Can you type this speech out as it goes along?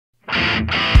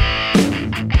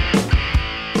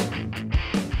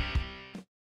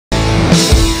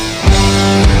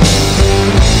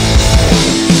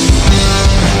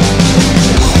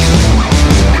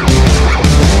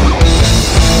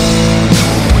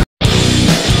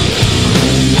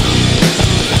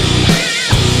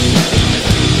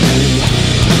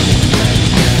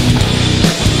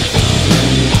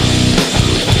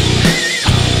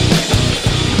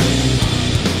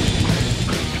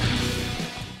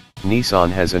Nissan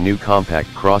has a new compact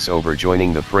crossover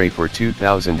joining the fray for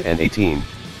 2018,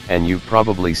 and you've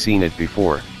probably seen it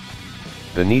before.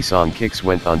 The Nissan Kicks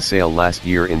went on sale last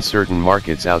year in certain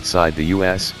markets outside the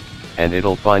US, and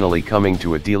it'll finally coming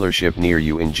to a dealership near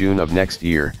you in June of next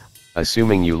year,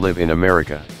 assuming you live in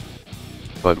America.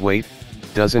 But wait,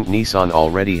 doesn't Nissan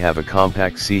already have a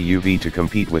compact CUV to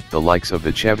compete with the likes of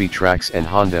the Chevy Trax and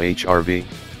Honda HR-V?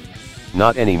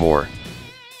 Not anymore.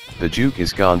 The Juke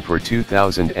is gone for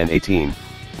 2018,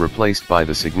 replaced by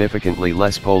the significantly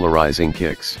less polarizing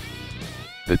Kicks.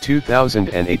 The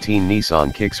 2018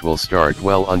 Nissan Kicks will start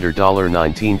well under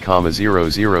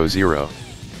 $19,000.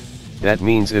 That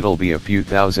means it'll be a few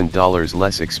 $1,000s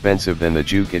less expensive than the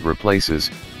Juke it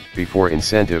replaces, before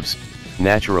incentives,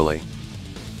 naturally.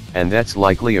 And that's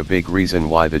likely a big reason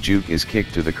why the Juke is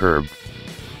kicked to the curb.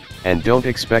 And don't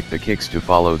expect the Kicks to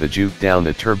follow the Juke down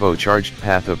the turbocharged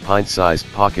path of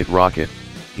pint-sized pocket rocket,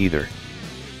 either.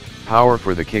 Power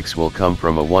for the Kicks will come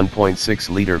from a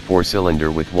 1.6-liter four-cylinder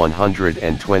with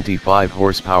 125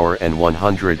 horsepower and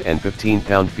 115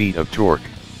 pound-feet of torque.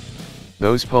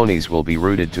 Those ponies will be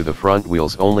routed to the front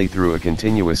wheels only through a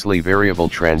continuously variable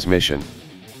transmission.